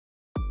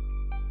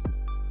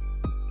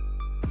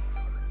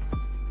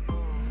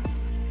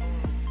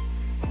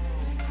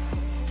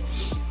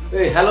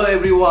Hey, hello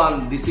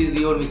everyone, this is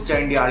your Mr.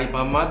 India Arif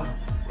Ahmad.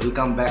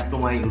 Welcome back to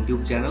my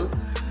YouTube channel.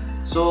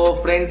 So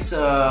friends,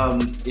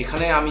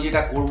 এখানে আমি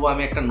যেটা করব,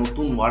 আমি একটা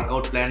নতুন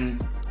ওয়ার্কআউট প্ল্যান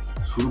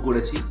শুরু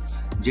করেছি,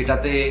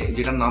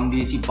 যেটার নাম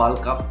দিয়েছি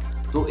বাল্ক আপ।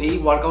 তো এই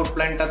ওয়ার্কআউট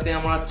প্ল্যানটাতে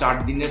আমরা 4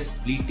 দিনের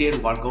স্প্লিটের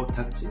ওয়ার্কআউট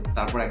থাকছে,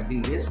 তারপর একদিন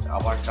রেস্ট,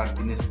 আবার 4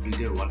 দিনের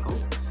স্প্লিটের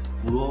ওয়ার্কআউট।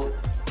 পুরো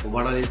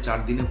ওভারঅল এই 4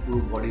 দিনে পুরো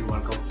বডির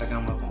ওয়ার্কআউটটাকে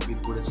আমরা কমপ্লিট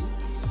করেছি।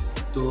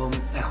 তো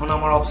এখন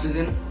আমার অফ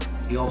সিজন,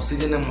 এই অফ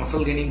সিজনে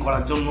মাসল গেইনিং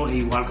করার জন্য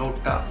এই ওয়ার্কআউট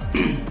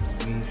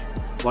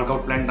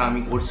প্ল্যানটা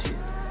আমি করছি।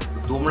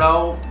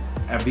 তোমরাও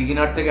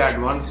বিগিনার থেকে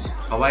অ্যাডভান্স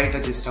সবাই এটা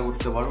চেষ্টা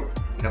করতে পারো,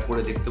 এটা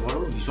করে দেখতে পারো,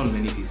 ভীষণ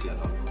বেনিফিশিয়াল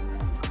হবে।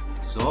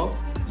 So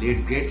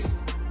let's get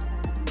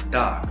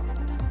start.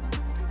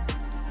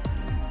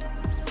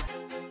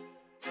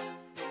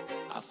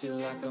 I feel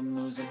like I'm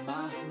losing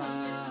my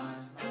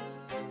mind.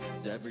 Is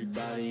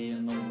everybody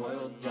in the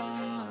world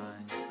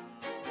blind?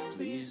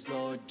 Please,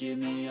 Lord, give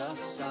me a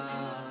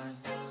sign,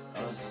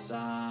 a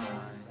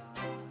sign.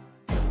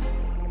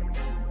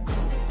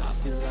 I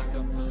feel like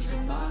I'm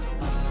losing my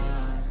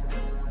mind.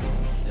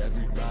 Is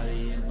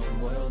everybody in the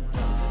world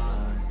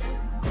blind?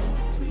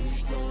 Please,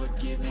 Lord,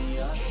 give me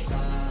a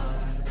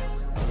sign,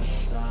 a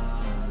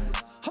sign.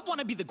 I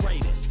wanna be the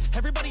greatest.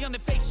 Everybody on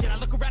the fake shit. I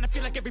look around and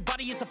feel like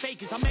everybody is the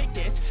fakest. I make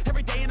this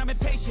every day and I'm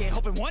impatient,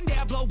 hoping one day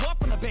I blow up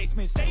from the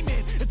basement.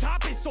 Statement, the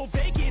top is so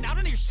vacant. I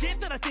don't hear shit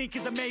that I think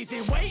is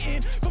amazing.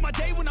 Waiting for my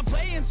day when I'm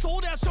playing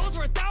sold out shows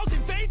for 1,000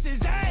 faces.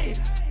 Hey,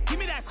 give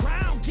me that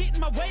crown, get in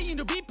my way and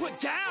to be put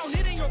down.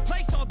 It ain't your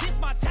place, all this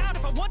my town.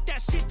 If I want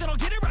that shit, then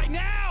I'll get it right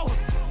now.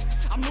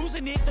 I'm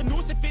losing it, the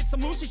noose it fits,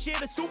 some losing shit,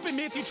 a stupid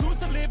myth. You choose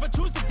to live or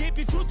choose to dip,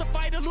 you choose to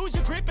fight or lose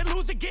your grip and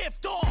lose a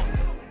gift.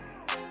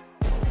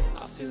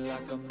 I feel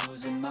like I'm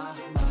losing my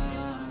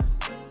mind.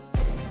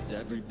 Is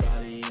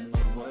everybody in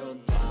the world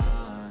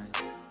blind?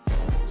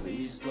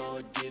 Please,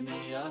 Lord, give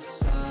me a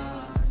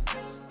sign,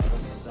 a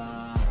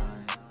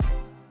sign.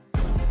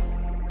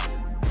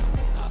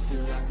 I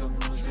feel like I'm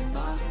losing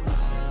my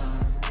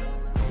mind.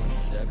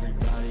 Is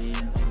everybody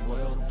in the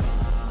world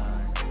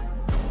blind?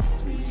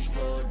 Please,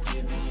 Lord,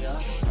 give me a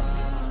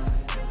sign,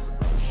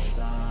 a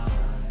sign.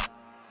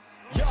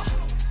 Yeah.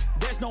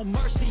 There's no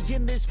mercy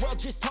in this world,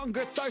 just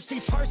hunger-thirsty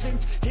persons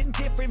in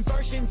different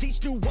versions. Each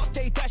new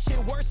update, that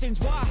shit worsens.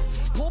 Why?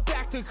 Pull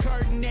back the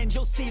curtain and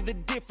you'll see the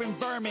different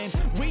vermin.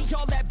 We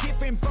all have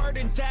different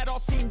burdens that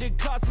all seem to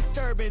cause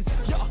disturbance.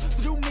 Yo, so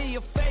do me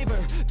a favor,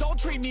 don't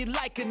treat me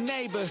like a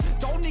neighbor.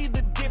 Don't need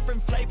the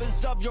different flavors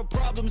of your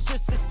problems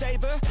just to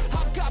savor.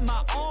 I've got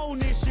my own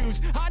issues,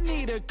 I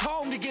need a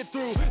comb to get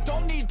through.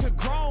 Don't need to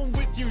groan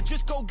with you,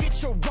 just go get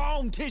your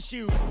own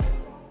tissue.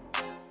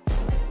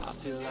 I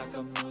feel like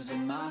I'm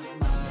losing my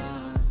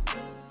mind.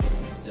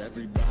 Is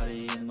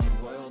everybody in the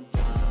world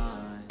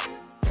blind?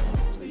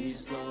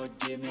 Please, Lord,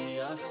 give me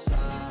a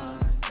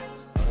sign,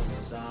 a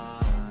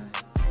sign.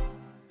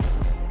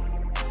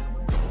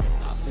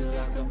 I feel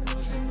like I'm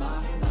losing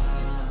my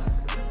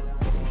mind.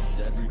 Is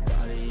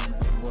everybody in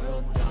the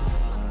world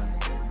blind?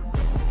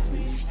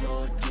 Please,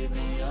 Lord, give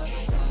me a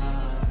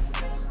sign,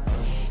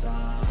 a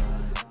sign.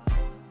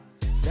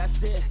 That's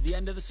it, the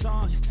end of the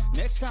song.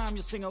 Next time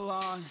you'll sing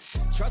along.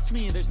 Trust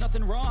me, there's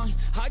nothing wrong.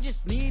 I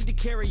just need to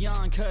carry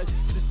on, cause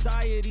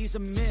society's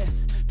a myth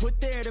put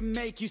there to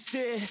make you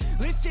sit.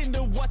 Listen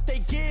to what they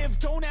give.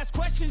 Don't ask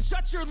questions,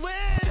 shut your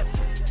lid.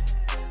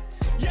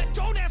 Yeah,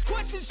 don't ask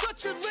questions, shut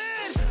your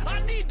lid. I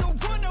need to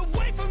run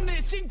away from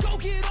this and go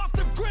get off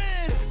the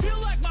grid. Feel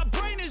like my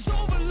brain is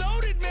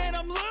overloaded, man,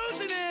 I'm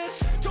losing it.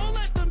 Don't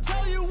let them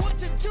tell you what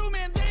to do,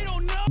 man, they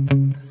don't know.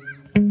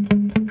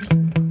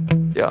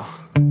 Yeah.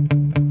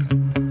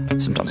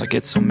 Sometimes I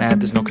get so mad,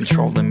 there's no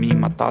controlling me.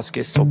 My thoughts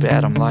get so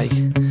bad, I'm like,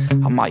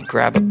 I might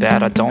grab a bat,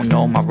 I don't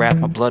know. My wrath,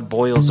 my blood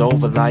boils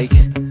over like,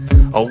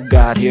 oh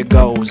God, here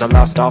goes. I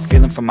lost all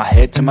feeling from my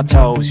head to my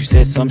toes. You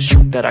said some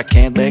shit that I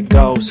can't let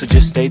go, so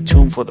just stay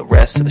tuned for the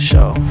rest of the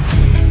show.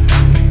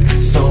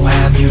 So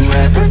have you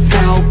ever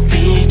felt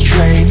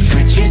betrayed?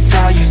 Switches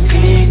how you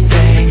see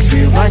things,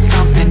 realize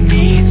something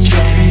needs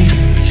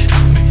change.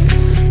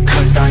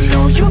 Cause I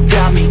know you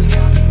got me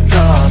f***ed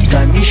up.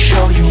 Let me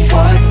show you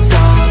what's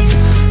up,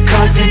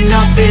 cause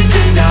enough is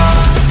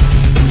enough.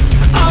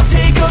 I'll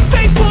take a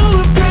face full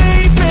of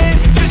pavement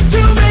just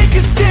to make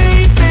a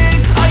statement.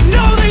 I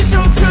know there's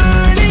no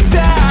turning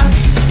back.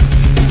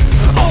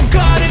 Oh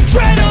God,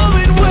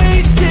 adrenaline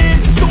wasted,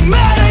 so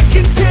mad I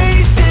can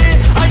taste it.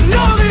 I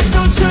know there's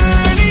no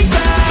turning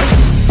back.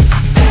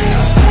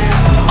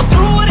 I'll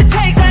do what it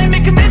takes, I ain't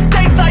making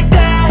mistakes like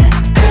that.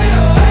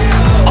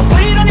 I'll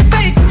put it on your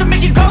face to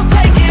make you go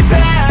take it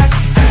back.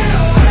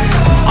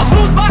 I'll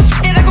lose my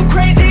shit, I go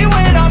crazy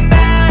when I'm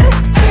mad.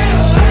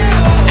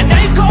 And now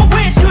you go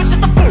wish you would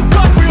shut the fuck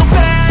up real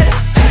bad.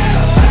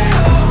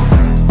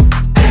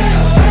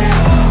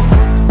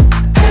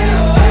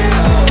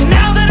 And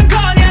now that I'm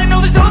gone, yeah, I know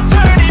there's no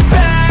turning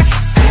back.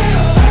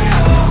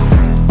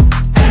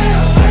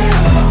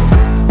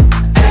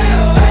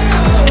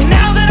 And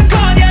now that I'm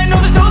gone, yeah, I know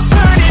there's no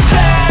turning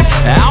back.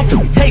 I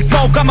don't take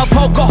smoke, I'ma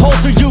poke a hole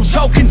through you,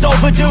 choking's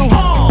overdue.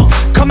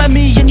 Come at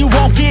me and you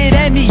won't get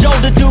any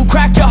older dude,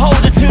 crack your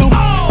holder too.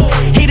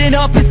 Heating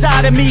up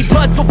inside of me,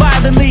 blood so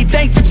violently,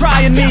 thanks for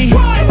trying me.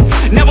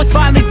 Now it's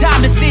finally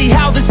time to see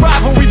how this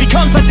rivalry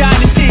becomes a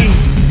dynasty.